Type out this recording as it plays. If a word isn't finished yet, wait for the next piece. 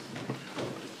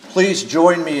Please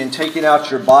join me in taking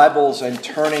out your Bibles and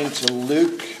turning to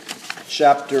Luke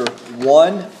chapter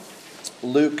 1.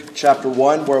 Luke chapter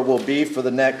 1, where we'll be for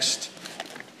the next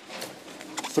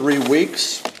 3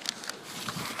 weeks.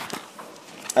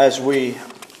 As we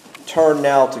turn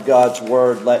now to God's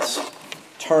Word, let's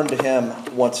turn to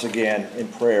Him once again in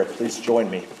prayer. Please join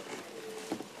me.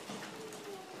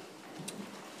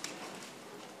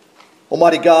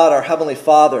 Almighty God, our Heavenly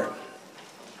Father,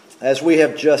 as we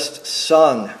have just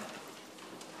sung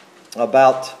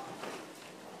about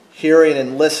hearing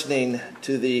and listening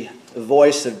to the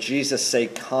voice of Jesus say,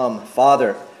 "Come."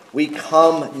 Father, we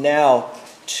come now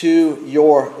to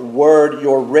your word,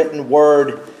 your written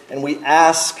word, and we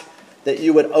ask that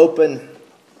you would open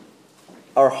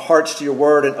our hearts to your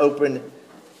word and open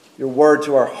your word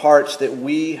to our hearts, that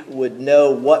we would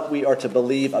know what we are to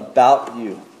believe about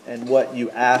you and what you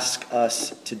ask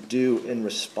us to do in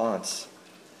response.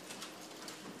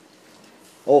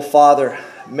 Oh, Father,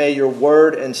 may your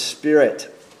word and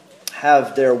spirit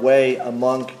have their way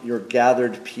among your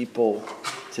gathered people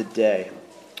today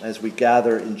as we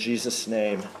gather in Jesus'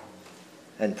 name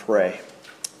and pray.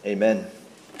 Amen.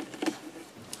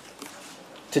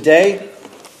 Today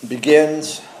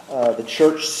begins the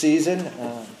church season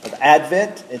of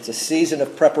Advent. It's a season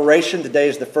of preparation. Today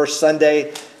is the first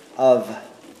Sunday of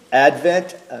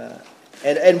Advent.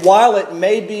 And while it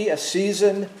may be a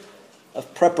season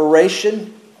of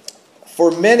preparation,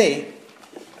 for many,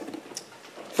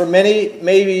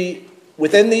 maybe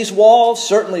within these walls,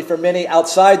 certainly for many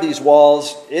outside these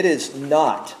walls, it is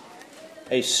not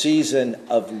a season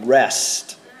of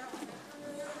rest.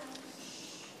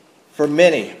 For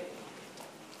many,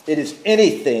 it is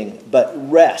anything but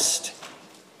rest.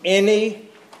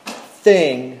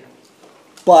 Anything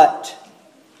but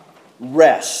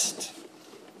rest.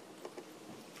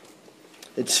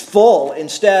 It's full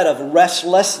instead of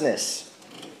restlessness,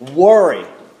 worry,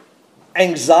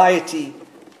 anxiety,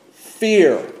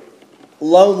 fear,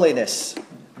 loneliness,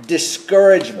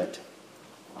 discouragement.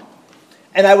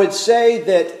 And I would say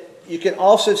that you can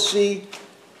also see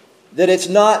that it's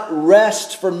not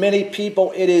rest for many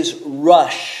people, it is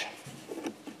rush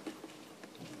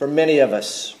for many of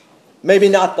us. Maybe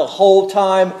not the whole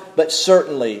time, but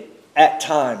certainly at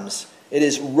times it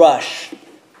is rush.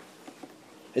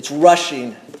 It's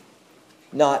rushing,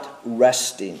 not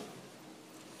resting.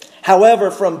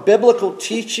 However, from biblical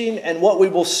teaching and what we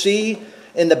will see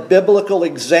in the biblical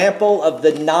example of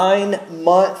the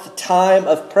 9-month time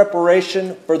of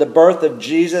preparation for the birth of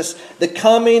Jesus, the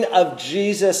coming of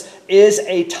Jesus is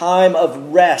a time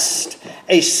of rest,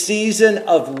 a season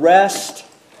of rest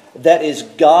that is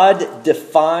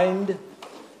God-defined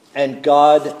and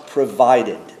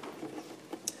God-provided.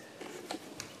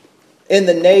 In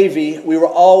the Navy, we were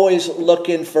always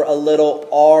looking for a little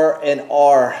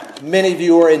R&R. Many of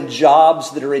you are in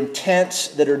jobs that are intense,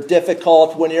 that are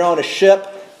difficult. When you're on a ship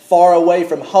far away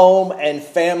from home and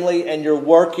family, and you're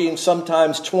working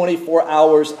sometimes 24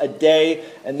 hours a day,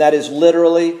 and that is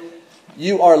literally,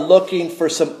 you are looking for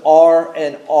some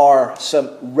R&R, some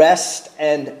rest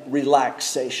and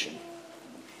relaxation.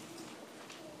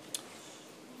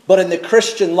 But in the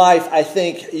Christian life, I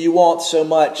think you won't so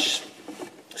much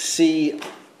see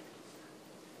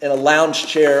in a lounge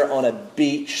chair on a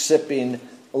beach sipping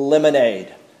lemonade.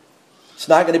 It's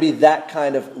not going to be that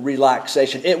kind of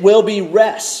relaxation. It will be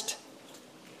rest.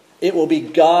 It will be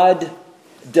God-defined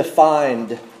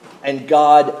and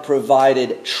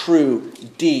God-provided true,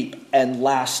 deep, and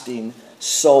lasting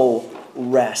soul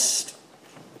rest.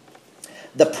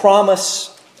 The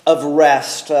promise of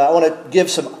rest. I want to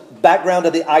give some background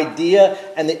to the idea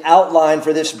and the outline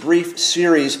for this brief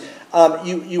series.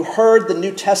 You heard the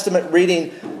New Testament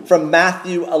reading from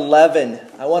Matthew 11.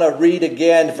 I want to read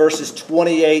again verses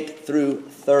 28 through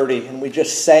 30. And we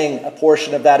just sang a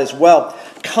portion of that as well.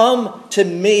 "Come to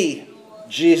me,"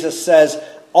 Jesus says,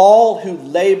 "all who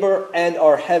labor and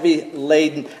are heavy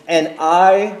laden, and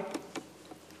I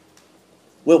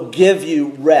will give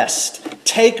you rest.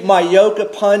 Take my yoke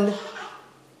upon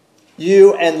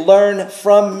you and learn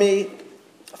from me,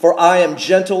 for I am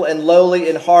gentle and lowly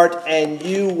in heart, and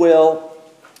you will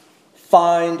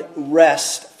find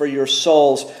rest for your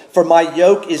souls. For my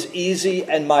yoke is easy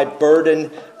and my burden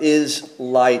is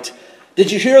light."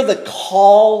 Did you hear the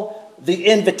call, the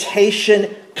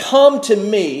invitation? Come to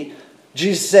me,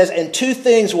 Jesus says, and 2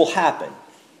 things will happen.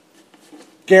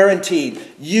 Guaranteed.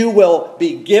 You will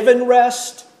be given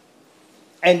rest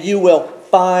and you will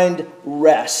find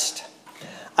rest.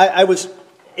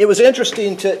 It was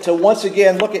interesting to once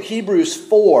again look at Hebrews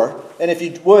 4. And if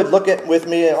you would, look at with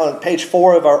me on page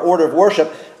 4 of our order of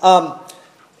worship.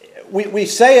 we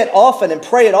say it often and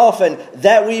pray it often,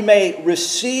 that we may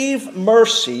receive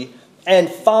mercy and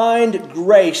find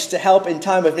grace to help in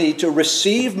time of need. To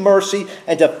receive mercy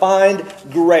and to find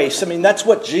grace. I mean, that's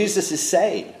what Jesus is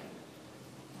saying.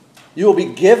 You will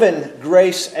be given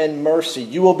grace and mercy.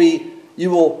 You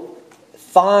will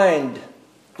find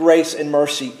grace and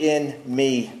mercy in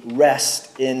me.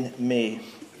 Rest in me.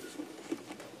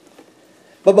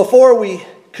 But before we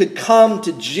could come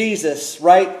to Jesus,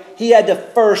 right, he had to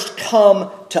first come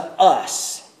to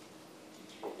us.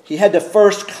 He had to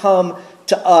first come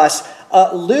to us.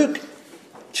 Luke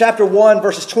chapter 1,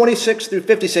 verses 26 through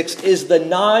 56 is the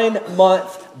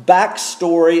 9-month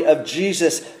backstory of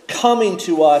Jesus coming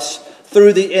to us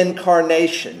through the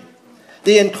incarnation.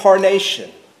 The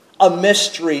incarnation, a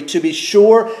mystery to be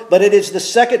sure, but it is the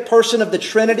second person of the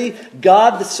Trinity,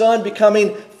 God the Son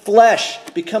becoming flesh,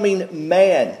 becoming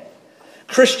man.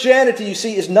 Christianity, you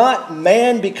see, is not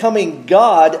man becoming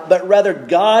God, but rather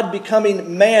God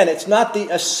becoming man. It's not the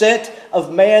ascent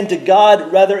of man to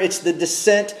God, rather it's the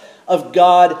descent of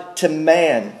God to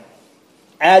man.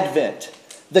 Advent,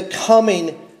 the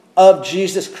coming of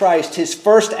Jesus Christ, his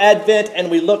first advent, and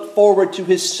we look forward to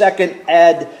his second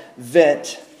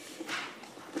advent.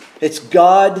 It's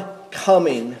God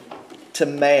coming to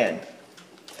man.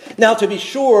 Now, to be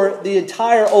sure, the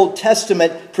entire Old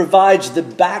Testament provides the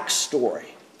backstory.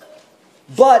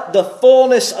 But the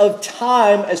fullness of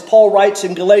time, as Paul writes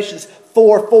in Galatians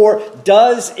 4:4,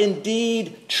 does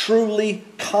indeed truly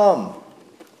come.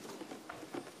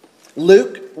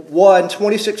 Luke 1,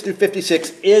 26 through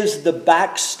 56 is the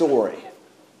backstory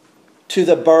to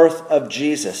the birth of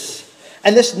Jesus.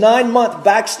 And this 9-month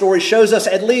backstory shows us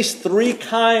at least 3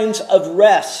 kinds of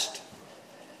rest.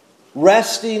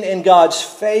 Resting in God's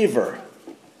favor.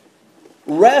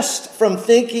 Rest from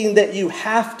thinking that you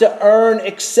have to earn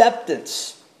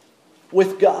acceptance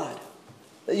with God.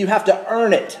 That you have to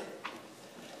earn it.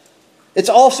 It's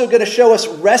also going to show us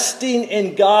resting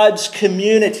in God's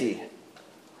community.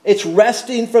 It's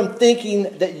resting from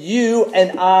thinking that you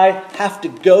and I have to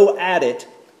go at it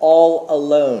all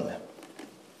alone.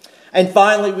 And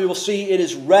finally, we will see it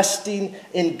is resting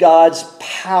in God's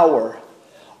power.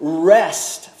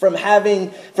 Rest from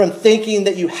thinking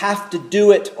that you have to do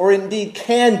it, or indeed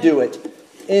can do it,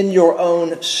 in your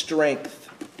own strength.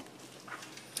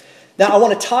 Now, I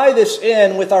want to tie this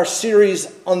in with our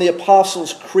series on the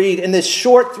Apostles' Creed. In this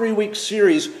short 3-week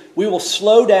series, we will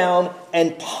slow down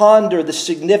and ponder the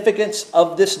significance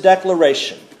of this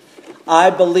declaration.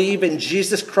 I believe in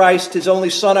Jesus Christ, his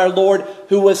only Son, our Lord,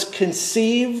 who was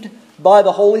conceived by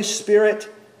the Holy Spirit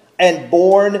and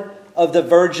born of the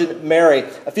Virgin Mary.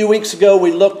 A few weeks ago,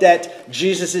 we looked at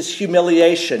Jesus'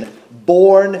 humiliation.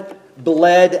 Born,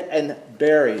 bled, and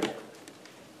buried.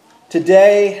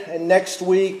 Today and next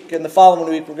week and the following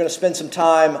week, we're going to spend some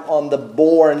time on the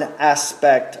born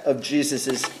aspect of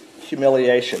Jesus'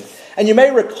 humiliation. And you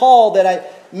may recall that I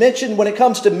mentioned when it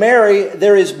comes to Mary,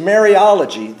 there is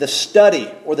Mariology, the study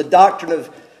or the doctrine of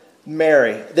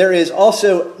Mary. There is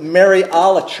also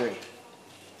Mariolatry,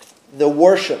 the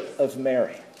worship of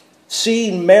Mary.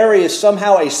 Seeing Mary as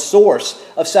somehow a source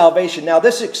of salvation. Now,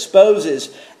 this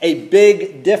exposes a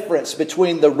big difference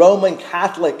between the Roman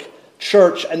Catholic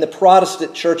Church and the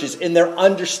Protestant churches in their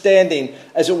understanding,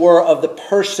 as it were, of the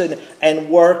person and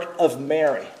work of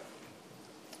Mary.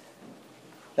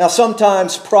 Now,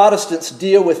 sometimes Protestants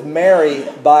deal with Mary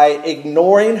by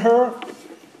ignoring her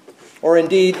or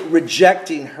indeed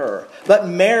rejecting her. But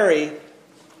Mary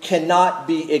cannot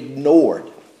be ignored.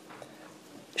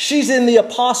 She's in the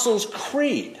Apostles'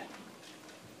 Creed.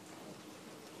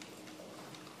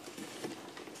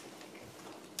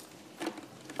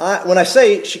 When I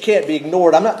say she can't be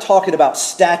ignored, I'm not talking about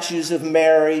statues of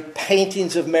Mary,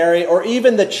 paintings of Mary, or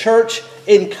even the church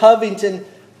in Covington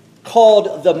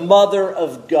called the Mother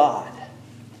of God.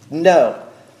 No.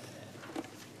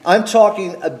 I'm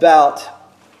talking about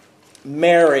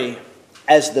Mary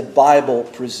as the Bible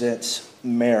presents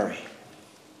Mary.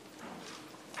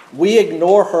 We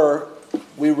ignore her,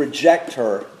 we reject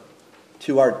her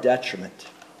to our detriment.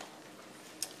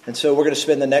 And so we're going to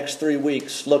spend the next 3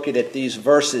 weeks looking at these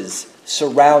verses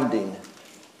surrounding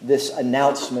this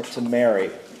announcement to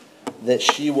Mary that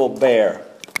she will bear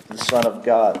the Son of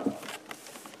God.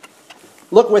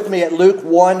 Look with me at Luke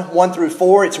 1 through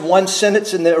 4. It's one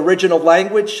sentence in the original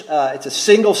language. It's a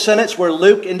single sentence where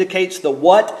Luke indicates the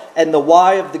what and the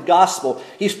why of the gospel.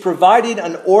 He's providing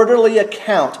an orderly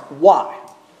account. Why?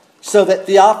 So that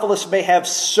Theophilus may have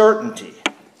certainty.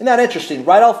 Isn't that interesting?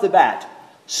 Right off the bat.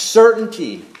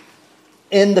 Certainty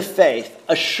in the faith,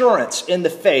 assurance in the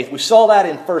faith. We saw that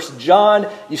in 1 John.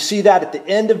 You see that at the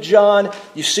end of John.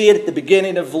 You see it at the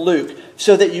beginning of Luke,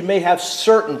 so that you may have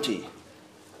certainty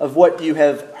of what you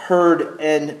have heard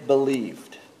and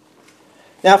believed.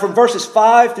 Now, from verses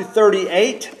 5 through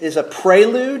 38 is a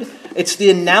prelude. It's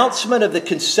the announcement of the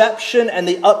conception and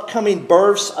the upcoming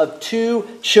births of two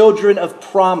children of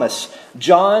promise,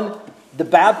 John the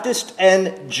Baptist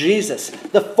and Jesus.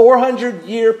 The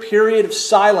 400-year period of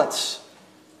silence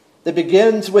that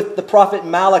begins with the prophet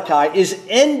Malachi is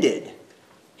ended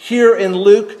here in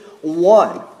Luke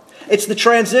 1. It's the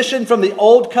transition from the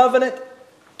old covenant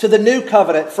to the new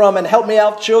covenant, from, and help me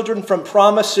out children, from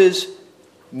promises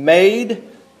made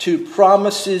to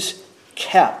promises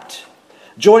kept.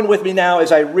 Join with me now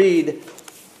as I read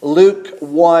Luke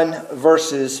 1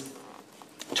 verses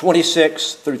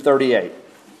 26 through 38.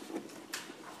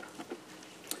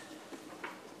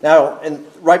 Now, and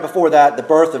right before that, the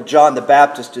birth of John the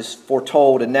Baptist is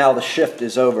foretold, and now the shift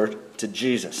is over to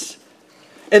Jesus.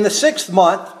 In the 6th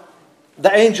month,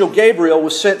 the angel Gabriel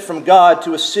was sent from God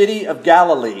to a city of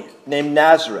Galilee named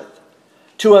Nazareth,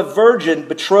 to a virgin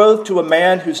betrothed to a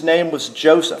man whose name was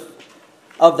Joseph,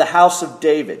 of the house of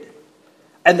David.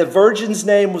 And the virgin's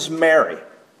name was Mary.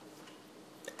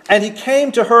 And he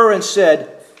came to her and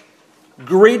said,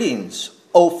 "Greetings,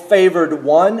 O favored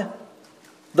one,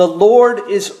 the Lord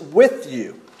is with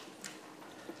you."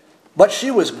 But she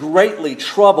was greatly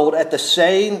troubled at the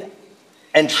saying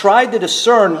and tried to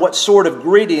discern what sort of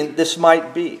greeting this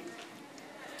might be.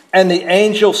 And the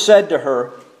angel said to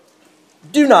her,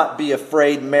 "Do not be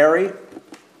afraid, Mary,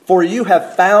 for you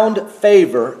have found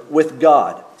favor with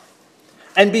God.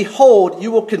 And behold,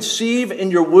 you will conceive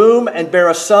in your womb and bear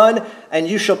a son, and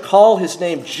you shall call his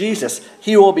name Jesus.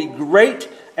 He will be great,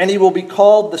 and he will be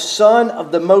called the Son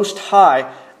of the Most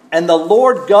High. And the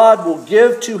Lord God will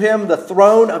give to him the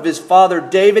throne of his father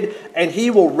David, and he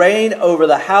will reign over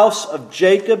the house of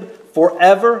Jacob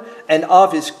forever, and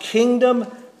of his kingdom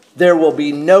there will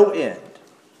be no end."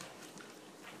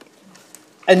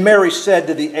 And Mary said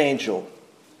to the angel,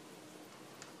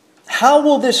 "How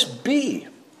will this be,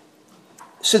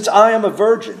 since I am a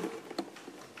virgin?"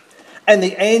 And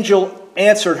the angel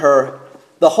answered her,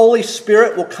 "The Holy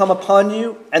Spirit will come upon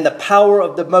you, and the power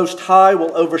of the Most High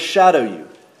will overshadow you.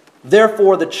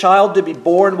 Therefore, the child to be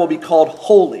born will be called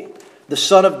Holy, the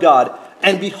Son of God.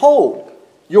 And behold,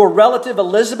 your relative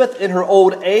Elizabeth in her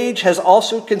old age has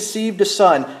also conceived a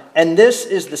son, and this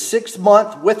is the 6th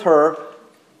month with her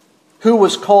who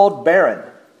was called barren.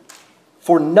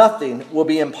 For nothing will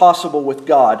be impossible with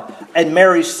God." And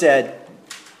Mary said,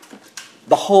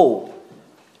 "Behold,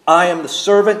 I am the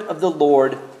servant of the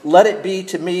Lord. Let it be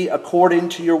to me according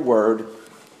to your word."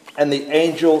 And the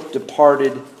angel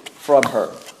departed from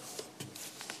her.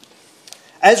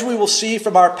 As we will see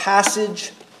from our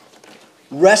passage,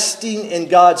 resting in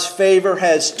God's favor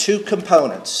has two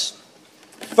components.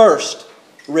 First,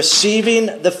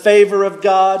 receiving the favor of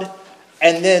God,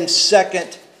 and then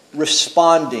second,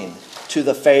 responding to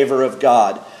the favor of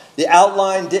God. The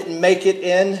outline didn't make it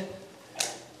in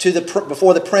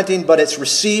before the printing, but it's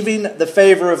receiving the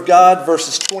favor of God,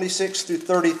 verses 26 through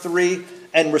 33,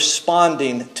 and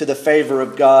responding to the favor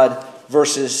of God,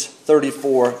 verses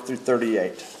 34 through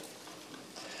 38.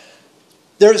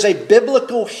 There is a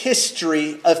biblical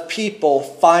history of people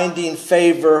finding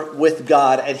favor with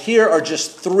God, and here are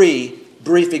just 3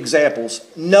 brief examples.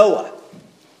 Noah.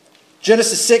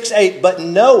 Genesis 6:8, "But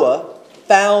Noah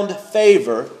found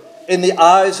favor in the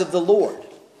eyes of the Lord."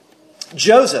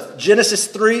 Joseph, Genesis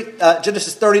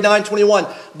 39:21,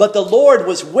 "But the Lord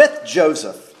was with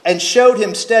Joseph and showed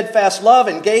him steadfast love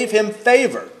and gave him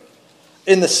favor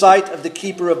in the sight of the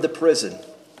keeper of the prison."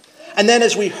 And then,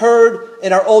 as we heard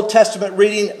in our Old Testament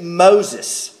reading,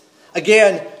 Moses.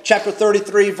 Again, chapter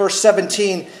 33, verse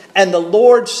 17, "And the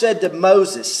Lord said to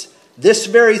Moses, This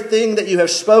very thing that you have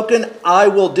spoken, I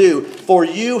will do, for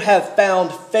you have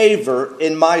found favor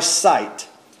in my sight,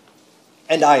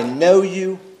 and I know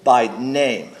you by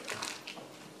name."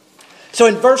 So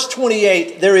in verse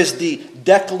 28, there is the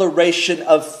declaration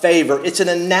of favor. It's an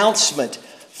announcement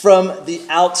from the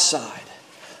outside.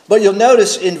 But you'll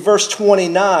notice in verse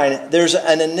 29, there's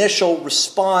an initial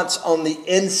response on the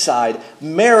inside.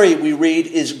 Mary, we read,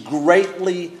 is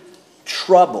greatly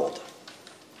troubled.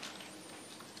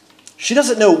 She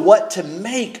doesn't know what to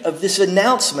make of this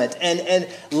announcement. And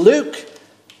Luke,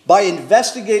 by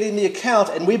investigating the account,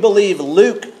 and we believe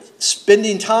Luke,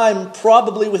 spending time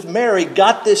probably with Mary,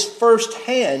 got this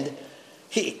firsthand.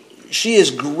 She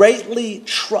is greatly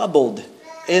troubled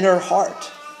in her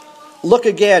heart. Look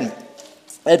again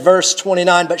at verse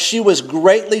 29. "But she was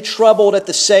greatly troubled at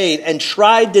the saying, and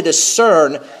tried to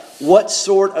discern what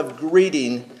sort of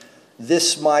greeting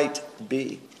this might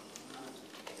be.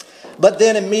 But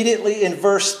then immediately in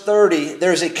verse 30,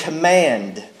 there's a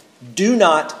command. Do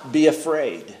not be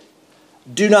afraid.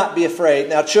 Do not be afraid.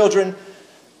 Now, children,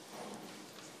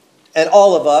 and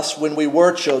all of us, when we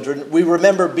were children, we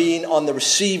remember being on the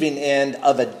receiving end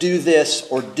of a do this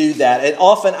or do that. And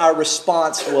often our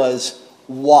response was,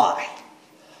 why?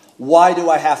 Why do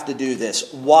I have to do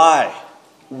this? Why?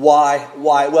 Why?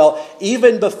 Well,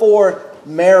 even before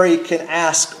Mary can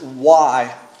ask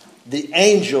why, the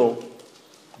angel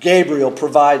Gabriel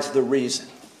provides the reason.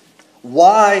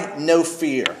 Why no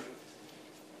fear?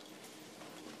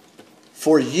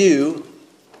 For you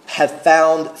have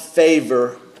found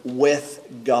favor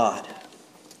with God.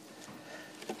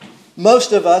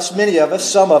 Most of us, many of us,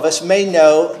 some of us may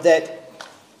know that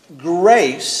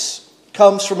grace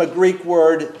comes from a Greek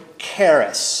word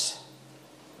charis.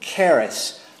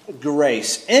 Charis,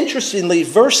 grace. Interestingly,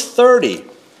 verse 30,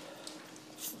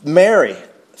 Mary,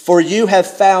 for you have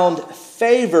found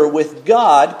favor with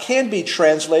God, can be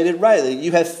translated rightly.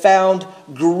 You have found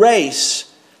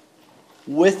grace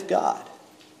with God.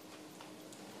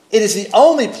 It is the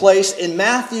only place in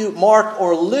Matthew, Mark,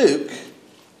 or Luke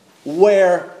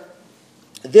where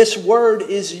this word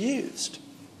is used.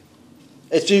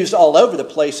 It's used all over the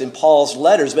place in Paul's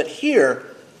letters, but here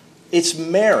it's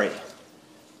Mary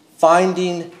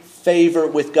finding favor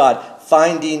with God,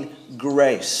 finding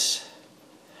grace.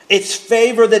 It's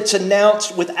favor that's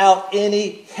announced without any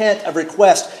hint of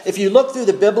request. If you look through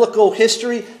the biblical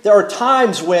history, there are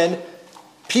times when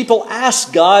people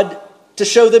ask God to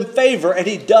show them favor, and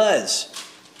He does.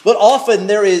 But often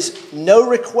there is no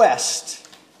request.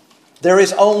 There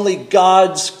is only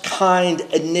God's kind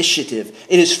initiative.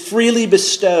 It is freely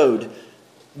bestowed.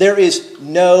 There is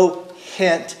no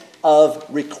hint of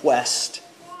request.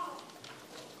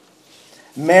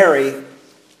 Mary,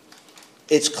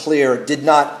 it's clear, did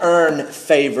not earn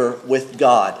favor with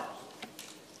God.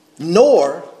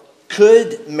 Nor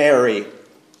could Mary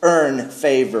earn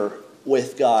favor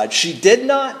with God. She did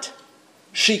not.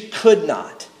 She could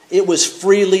not. It was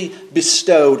freely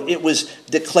bestowed. It was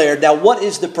declared. Now, what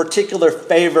is the particular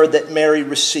favor that Mary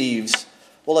receives?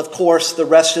 Well, of course, the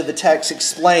rest of the text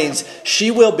explains.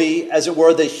 She will be, as it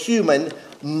were, the human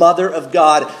mother of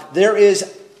God. There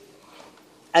is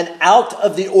an out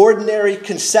of the ordinary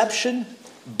conception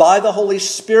by the Holy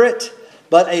Spirit,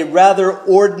 but a rather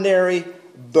ordinary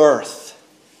birth.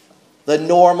 The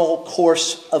normal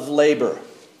course of labor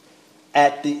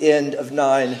at the end of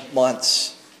 9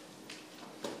 months.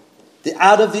 The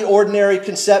out of the ordinary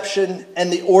conception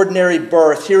and the ordinary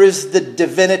birth. Here is the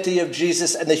divinity of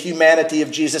Jesus and the humanity of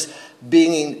Jesus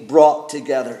being brought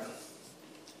together.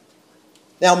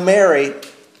 Now, Mary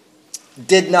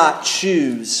did not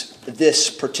choose this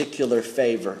particular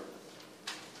favor.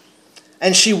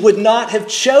 And she would not have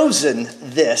chosen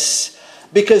this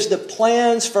because the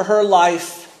plans for her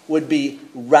life would be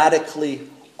radically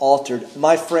altered.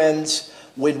 My friends,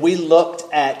 when we looked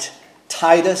at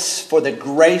Titus, for the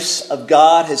grace of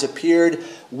God has appeared,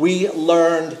 we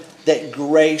learned that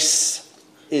grace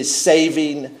is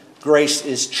saving, grace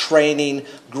is training,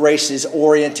 grace is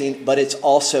orienting, but it's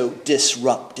also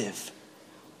disruptive.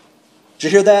 Did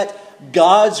you hear that?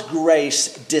 God's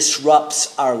grace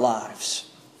disrupts our lives.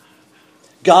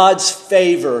 God's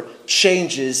favor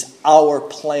changes our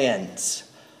plans.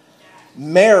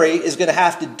 Mary is going to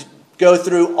have to go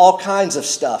through all kinds of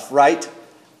stuff, right?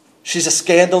 She's a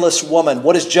scandalous woman.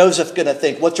 What is Joseph going to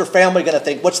think? What's her family going to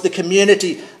think? What's the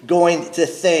community going to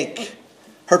think?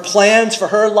 Her plans for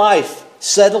her life,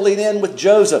 settling in with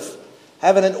Joseph,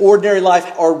 having an ordinary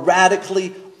life, are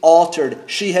radically altered.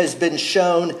 She has been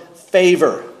shown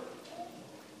favor.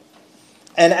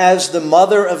 And as the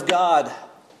mother of God,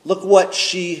 look what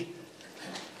she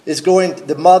is going,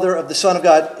 the mother of the Son of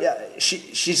God,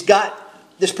 she's got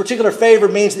this particular favor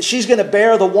means that she's going to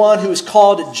bear the one who is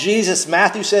called Jesus.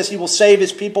 Matthew says he will save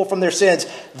his people from their sins.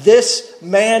 This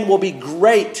man will be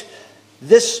great.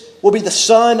 This will be the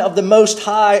Son of the Most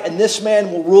High, and this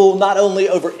man will rule not only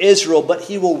over Israel, but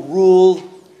he will rule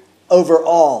over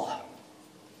all.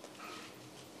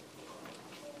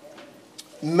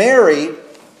 Mary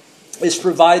is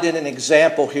provided an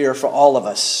example here for all of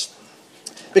us.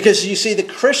 Because you see, the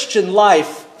Christian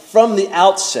life from the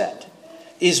outset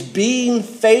is being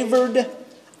favored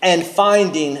and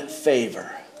finding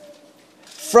favor.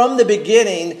 From the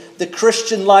beginning, the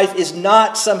Christian life is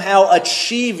not somehow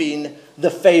achieving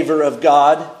the favor of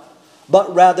God,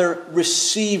 but rather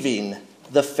receiving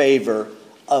the favor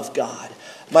of God.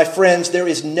 My friends, there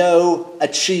is no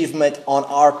achievement on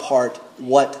our part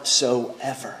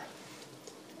whatsoever.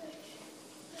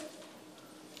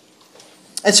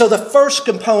 And so the first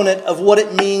component of what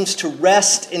it means to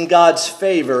rest in God's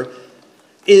favor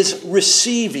is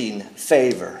receiving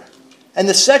favor. And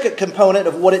the second component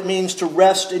of what it means to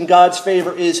rest in God's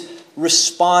favor is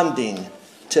responding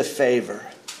to favor.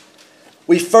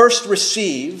 We first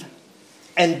receive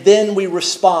and then we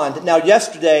respond. Now,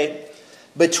 yesterday,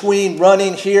 between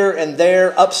running here and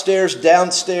there, upstairs,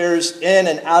 downstairs, in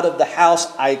and out of the house,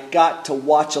 I got to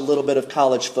watch a little bit of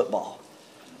college football.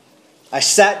 I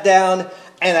sat down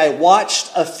and I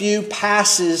watched a few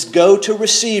passes go to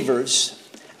receivers.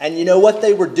 And you know what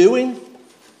they were doing?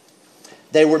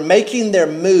 They were making their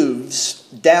moves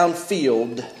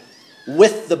downfield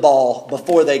with the ball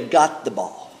before they got the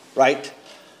ball, right?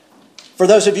 For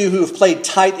those of you who have played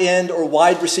tight end or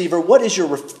wide receiver, what is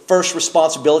your first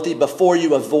responsibility before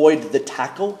you avoid the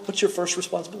tackle? What's your first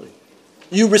responsibility?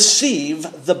 You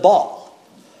receive the ball.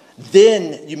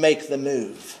 Then you make the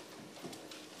move.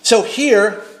 So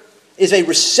here is a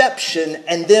reception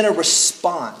and then a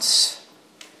response.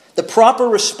 The proper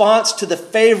response to the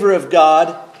favor of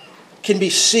God can be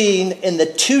seen in the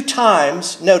two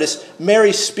times. Notice,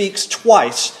 Mary speaks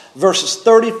twice, verses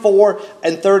 34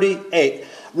 and 38.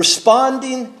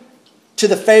 Responding to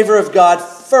the favor of God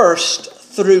first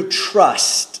through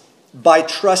trust, by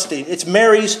trusting. It's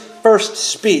Mary's first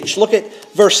speech. Look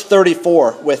at verse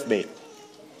 34 with me.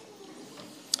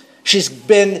 She's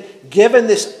been given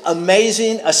this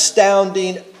amazing,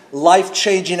 astounding,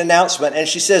 life-changing announcement, and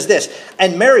she says this,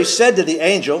 "And Mary said to the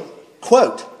angel,"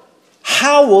 quote,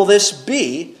 "How will this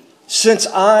be since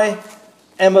I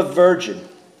am a virgin?"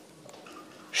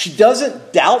 She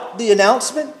doesn't doubt the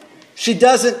announcement. She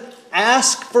doesn't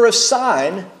ask for a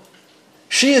sign.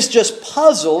 She is just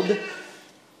puzzled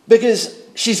because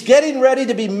she's getting ready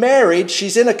to be married.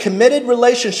 She's in a committed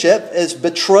relationship, as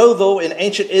betrothal in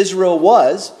ancient Israel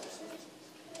was.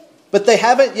 But they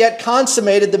haven't yet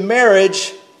consummated the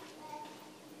marriage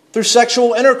through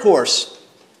sexual intercourse.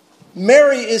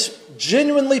 Mary is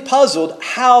genuinely puzzled.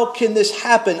 How can this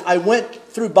happen? I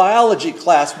went through biology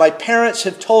class. My parents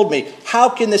have told me. How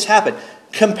can this happen?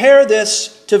 Compare this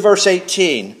to verse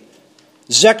 18.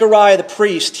 Zechariah the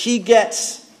priest, he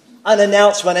gets an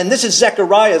announcement. And this is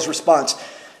Zechariah's response.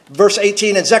 Verse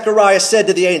 18, "And Zechariah said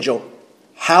to the angel,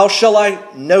 'How shall I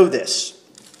know this?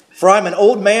 For I'm an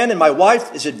old man and my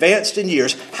wife is advanced in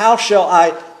years. How shall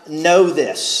I know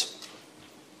this?'"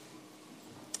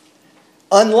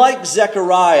 Unlike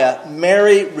Zechariah,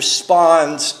 Mary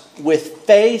responds with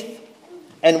faith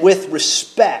and with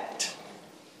respect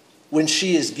when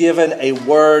she is given a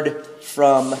word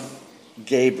from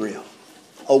Gabriel.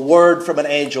 A word from an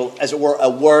angel, as it were, a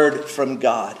word from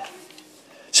God.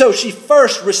 So she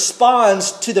first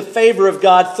responds to the favor of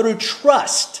God through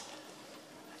trust.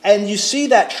 And you see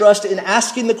that trust in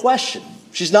asking the question.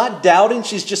 She's not doubting,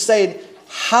 she's just saying,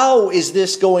 how is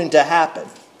this going to happen?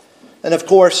 And of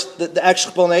course, the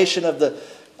explanation of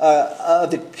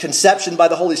the conception by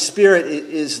the Holy Spirit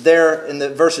is there in the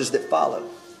verses that follow.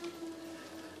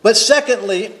 But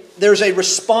secondly, there's a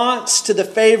response to the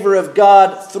favor of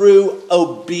God through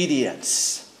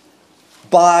obedience,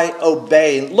 by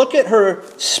obeying. Look at her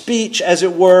speech, as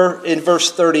it were, in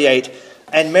verse 38.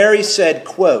 "And Mary said,"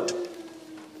 quote,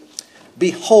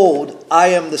 "Behold, I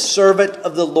am the servant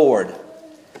of the Lord.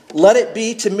 Let it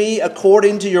be to me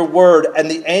according to your word." And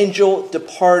the angel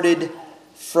departed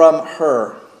from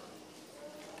her.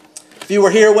 If you were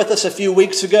here with us a few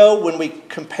weeks ago when we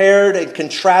compared and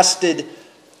contrasted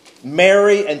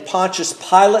Mary and Pontius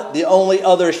Pilate, the only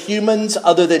other humans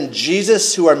other than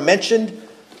Jesus who are mentioned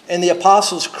in the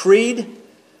Apostles' Creed,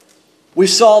 we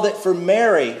saw that for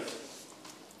Mary,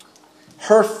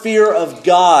 her fear of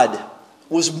God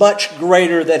was much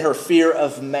greater than her fear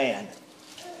of man.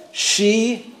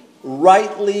 She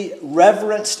rightly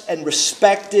reverenced and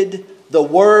respected the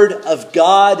word of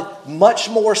God much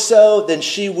more so than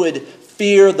she would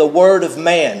fear the word of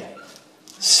man,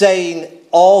 saying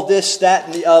all this, that,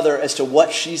 and the other as to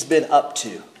what she's been up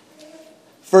to.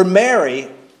 For Mary,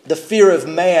 the fear of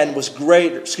man was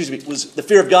greater, the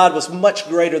fear of God was much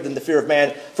greater than the fear of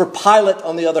man. For Pilate,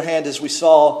 on the other hand, as we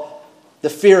saw, the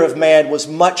fear of man was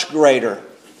much greater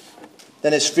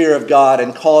than his fear of God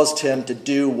and caused him to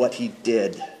do what he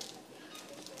did.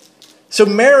 So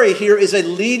Mary here is a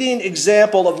leading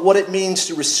example of what it means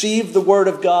to receive the word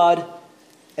of God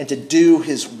and to do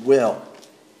his will.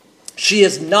 She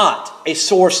is not a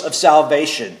source of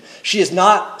salvation. She is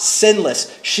not sinless.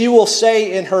 She will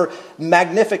say in her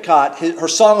Magnificat, her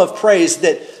song of praise,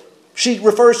 that she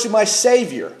refers to my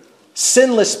Savior.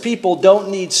 Sinless people don't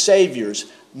need saviors.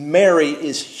 Mary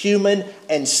is human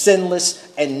and sinless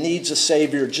and needs a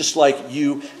Savior just like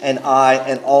you and I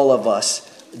and all of us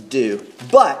do.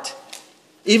 But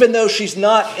Even though she's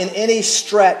not in any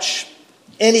stretch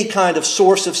any kind of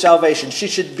source of salvation, she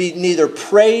should be neither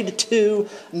prayed to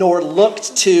nor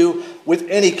looked to with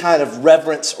any kind of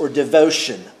reverence or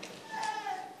devotion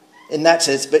in that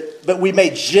sense. But we may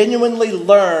genuinely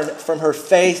learn from her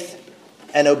faith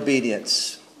and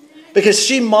obedience, because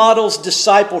she models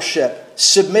discipleship,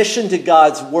 submission to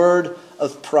God's word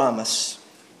of promise.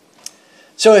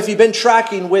 So if you've been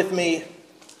tracking with me,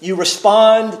 you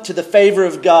respond to the favor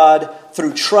of God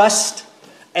through trust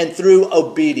and through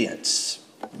obedience.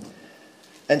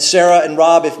 And Sarah and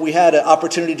Rob, if we had an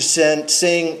opportunity to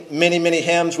sing many, many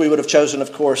hymns, we would have chosen,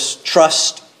 of course,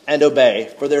 trust and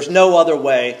obey. For there's no other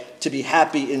way to be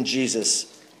happy in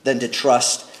Jesus than to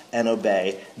trust and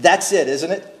obey. That's it,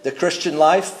 isn't it? The Christian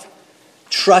life.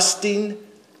 Trusting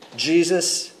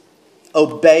Jesus,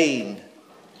 obeying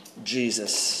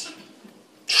Jesus.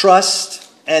 Trust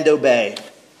and obey.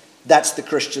 That's the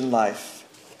Christian life.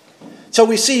 So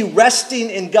we see resting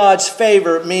in God's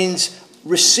favor means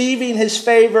receiving his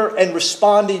favor and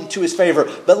responding to his favor.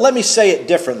 But let me say it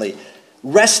differently.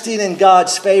 Resting in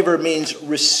God's favor means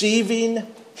receiving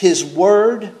his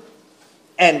word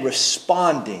and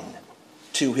responding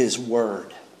to his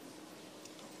word.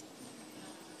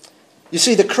 You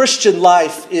see, the Christian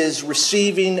life is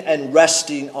receiving and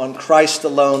resting on Christ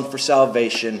alone for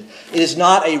salvation. It is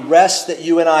not a rest that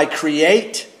you and I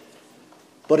create,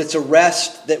 but it's a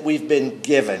rest that we've been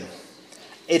given.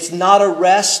 It's not a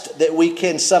rest that we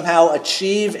can somehow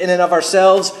achieve in and of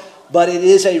ourselves, but it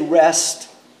is a rest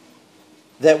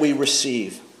that we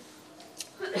receive.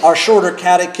 Our shorter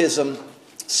catechism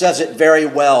says it very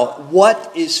well.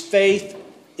 What is faith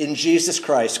in Jesus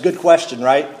Christ? Good question,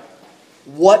 right?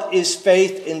 What is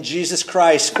faith in Jesus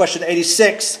Christ? Question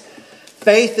 86.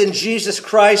 Faith in Jesus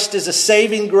Christ is a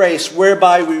saving grace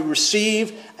whereby we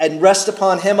receive and rest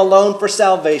upon him alone for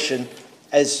salvation,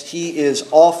 as he is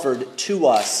offered to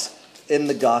us in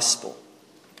the gospel.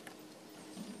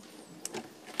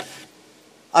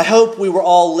 I hope we were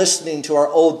all listening to our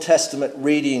Old Testament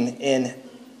reading in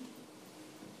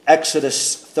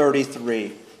Exodus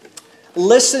 33.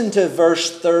 Listen to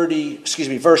verse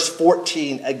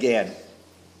 14 again.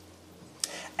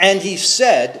 And he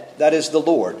said, that is the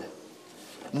Lord,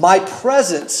 my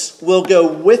presence will go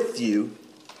with you,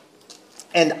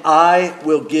 and I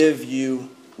will give you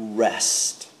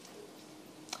rest.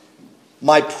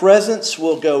 My presence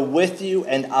will go with you,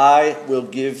 and I will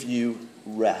give you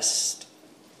rest.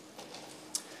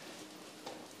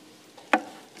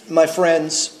 My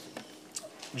friends,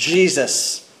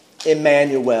 Jesus,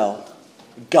 Emmanuel,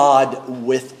 God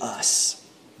with us.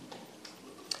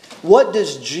 What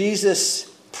does Jesus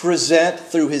present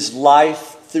through his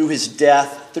life, through his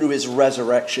death, through his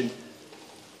resurrection?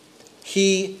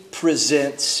 He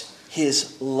presents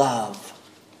his love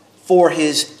for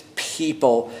his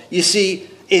people. You see,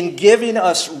 in giving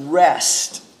us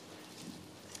rest,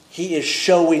 he is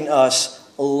showing us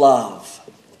love.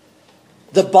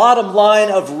 The bottom line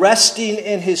of resting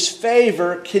in his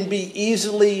favor can be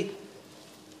easily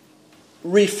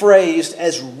rephrased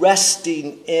as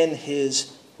resting in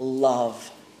his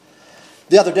love.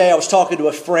 The other day I was talking to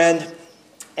a friend,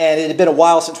 and it had been a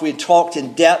while since we had talked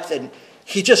in depth, and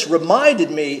he just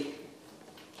reminded me,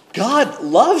 God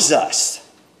loves us.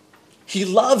 He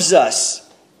loves us.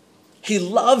 He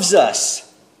loves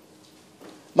us.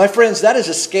 My friends, that is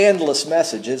a scandalous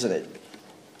message, isn't it?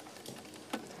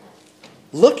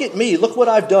 Look at me. Look what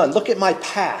I've done. Look at my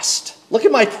past. Look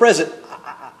at my present.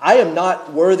 I am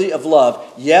not worthy of love.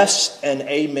 Yes and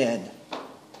amen.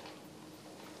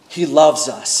 He loves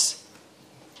us.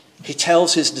 He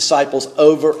tells his disciples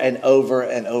over and over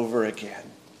and over again,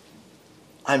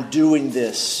 I'm doing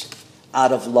this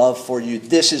out of love for you.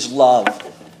 This is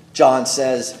love. John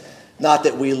says, not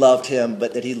that we loved him,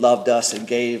 but that he loved us and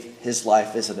gave his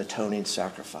life as an atoning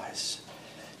sacrifice.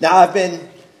 Now, I've been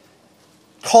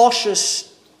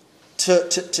cautious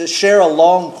to share a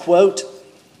long quote.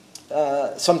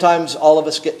 Sometimes all of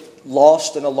us get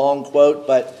lost in a long quote,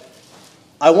 but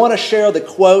I want to share the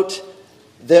quote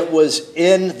that was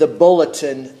in the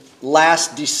bulletin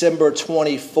last December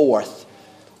 24th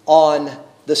on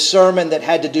the sermon that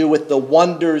had to do with the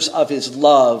wonders of his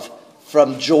love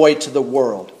from Joy to the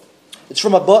World. It's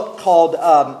from a book called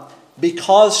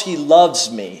Because He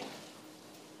Loves Me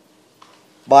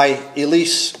by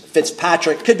Elyse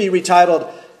Fitzpatrick. It could be retitled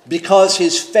Because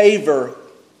His Favor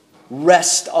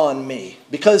Rests on Me.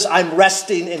 Because I'm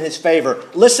resting in his favor.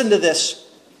 Listen to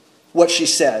this, what she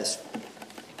says.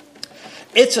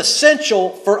 It's essential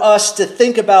for us to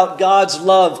think about God's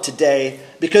love today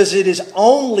because it is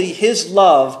only his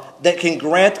love that can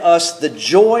grant us the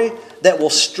joy that will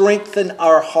strengthen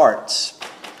our hearts.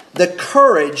 the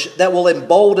courage that will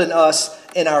embolden us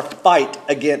in our fight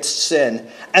against sin,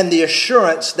 and the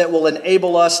assurance that will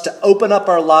enable us to open up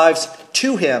our lives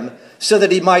to Him so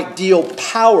that He might deal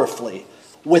powerfully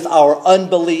with our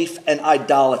unbelief and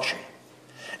idolatry.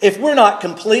 If we're not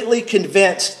completely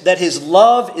convinced that His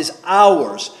love is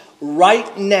ours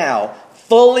right now,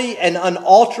 fully and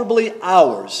unalterably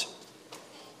ours,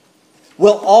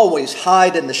 we'll always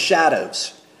hide in the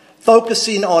shadows,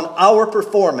 focusing on our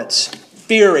performance,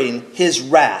 fearing His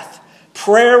wrath.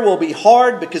 Prayer will be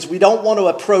hard because we don't want to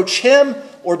approach Him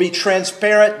or be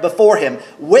transparent before Him.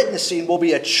 Witnessing will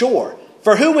be a chore.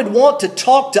 For who would want to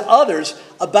talk to others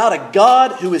about a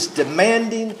God who is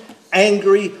demanding,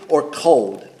 angry, or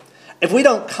cold? If we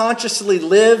don't consciously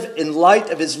live in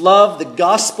light of His love, the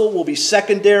gospel will be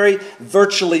secondary,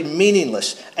 virtually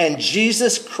meaningless, and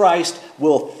Jesus Christ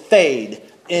will fade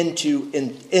into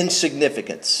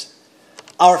insignificance.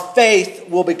 Our faith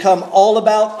will become all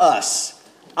about us,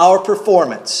 our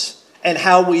performance, and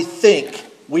how we think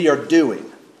we are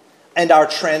doing, and our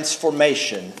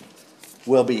transformation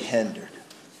will be hindered.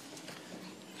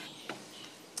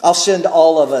 I'll send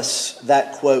all of us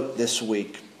that quote this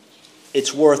week.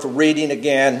 It's worth reading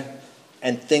again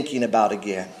and thinking about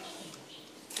again.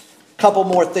 A couple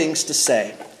more things to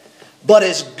say. But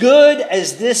as good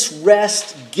as this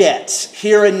rest gets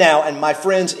here and now, and my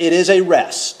friends, it is a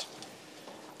rest,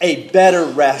 a better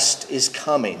rest is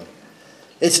coming.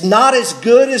 It's not as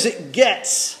good as it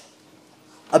gets.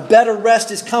 A better rest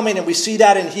is coming, and we see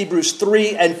that in Hebrews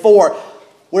 3 and 4,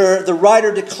 where the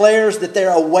writer declares that there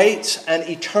awaits an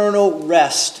eternal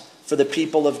rest for the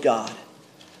people of God.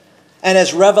 And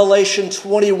as Revelation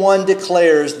 21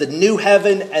 declares, the new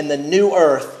heaven and the new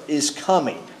earth is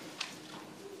coming.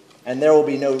 And there will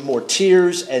be no more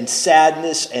tears and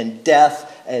sadness and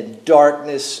death and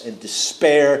darkness and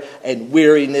despair and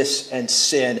weariness and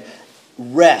sin.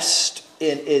 Rest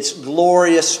in its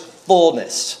glorious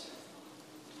fullness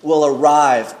will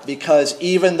arrive, because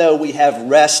even though we have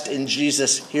rest in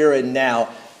Jesus here and now,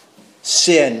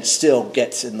 sin still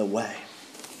gets in the way.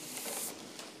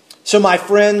 So my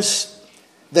friends,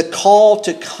 the call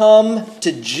to come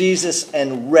to Jesus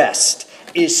and rest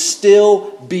is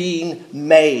still being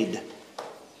made.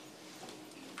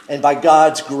 And by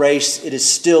God's grace, it is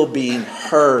still being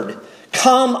heard.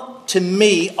 Come to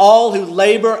me, all who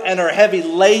labor and are heavy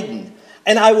laden,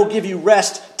 and I will give you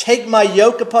rest. Take my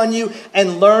yoke upon you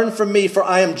and learn from me, for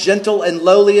I am gentle and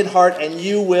lowly in heart, and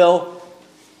you will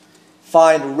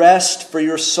find rest for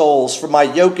your souls. For my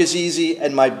yoke is easy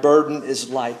and my burden is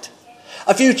light.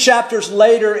 A few chapters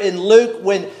later in Luke,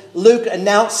 when Luke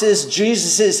announces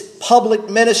Jesus' public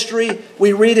ministry,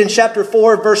 we read in chapter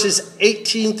 4, verses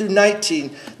 18 through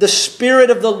 19, "The Spirit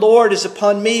of the Lord is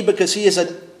upon me, because He has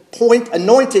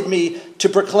anointed me to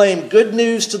proclaim good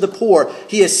news to the poor.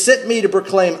 He has sent me to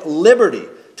proclaim liberty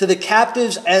to the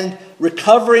captives and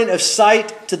recovering of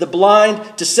sight to the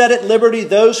blind, to set at liberty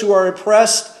those who are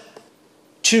oppressed,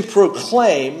 to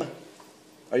proclaim,"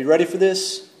 are you ready for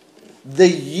this? "The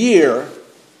year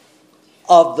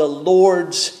of the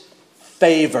Lord's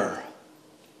favor."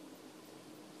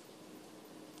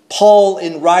 Paul,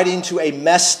 in writing to a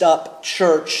messed up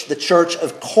church, the church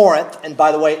of Corinth, and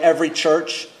by the way, every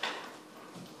church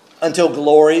until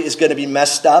glory is going to be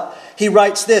messed up, he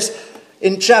writes this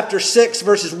in chapter 6,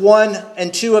 verses 1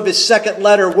 and 2 of his second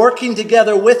letter. "Working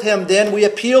together with him, then, we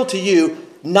appeal to you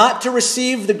not to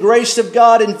receive the grace of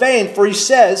God in vain. For he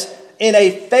says, 'In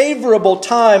a favorable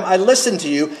time I listened to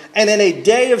you, and in a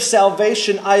day of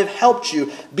salvation I have helped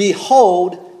you.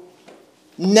 Behold,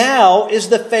 now is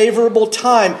the favorable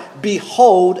time.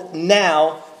 Behold,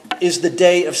 now is the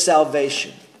day of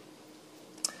salvation.'"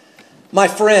 My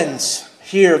friends,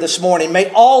 here this morning, may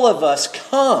all of us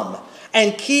come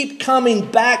and keep coming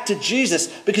back to Jesus,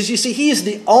 because you see, He is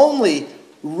the only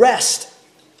rest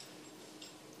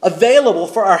available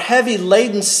for our heavy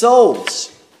laden souls.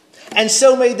 And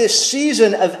so may this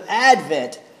season of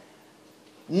Advent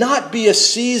not be a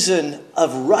season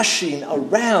of rushing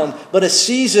around, but a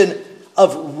season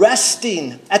of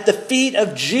resting at the feet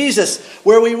of Jesus,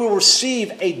 where we will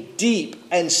receive a deep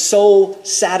and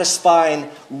soul-satisfying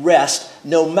rest,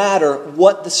 no matter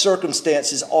what the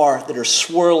circumstances are that are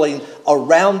swirling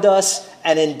around us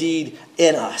and indeed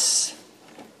in us.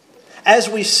 As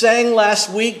we sang last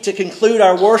week to conclude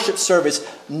our worship service,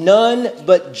 none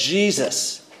but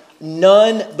Jesus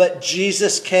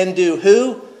can do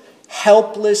who?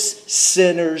 Helpless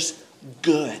sinners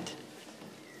good.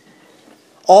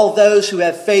 All those who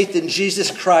have faith in Jesus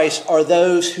Christ are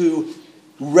those who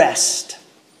rest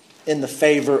in the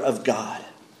favor of God.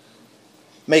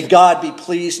 May God be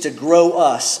pleased to grow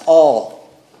us all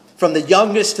from the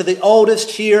youngest to the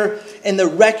oldest here, in the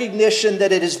recognition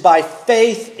that it is by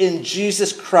faith in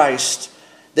Jesus Christ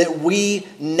that we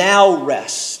now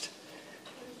rest,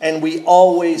 and we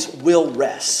always will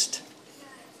rest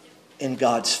in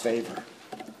God's favor.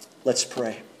 Let's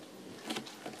pray.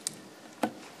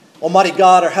 Almighty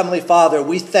God, our Heavenly Father,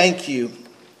 we thank you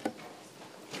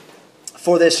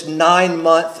for this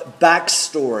 9-month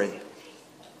backstory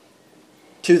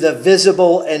to the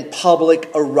visible and public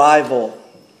arrival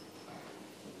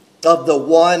of the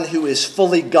one who is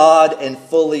fully God and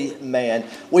fully man.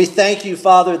 We thank you,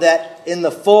 Father, that in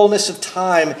the fullness of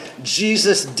time,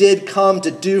 Jesus did come to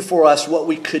do for us what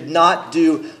we could not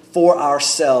do for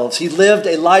ourselves. He lived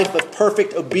a life of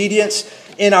perfect obedience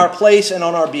in our place and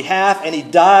on our behalf, and He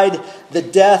died the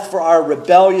death for our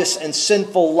rebellious and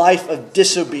sinful life of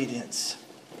disobedience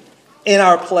in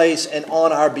our place and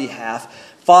on our behalf.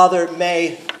 Father,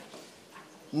 may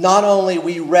not only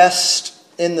we rest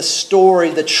in the story,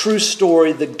 the true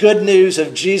story, the good news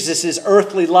of Jesus'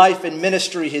 earthly life and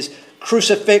ministry, His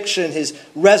crucifixion, His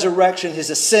resurrection,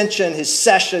 His ascension, His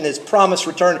session, His promised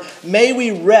return. May we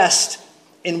rest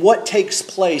in what takes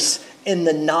place in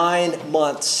the 9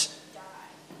 months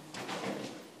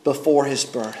before His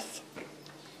birth.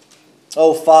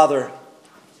 Oh, Father,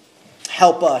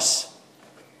 help us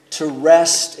to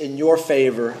rest in your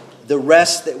favor, the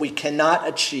rest that we cannot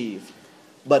achieve,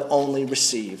 but only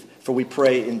receive. For we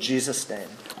pray in Jesus' name.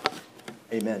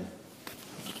 Amen.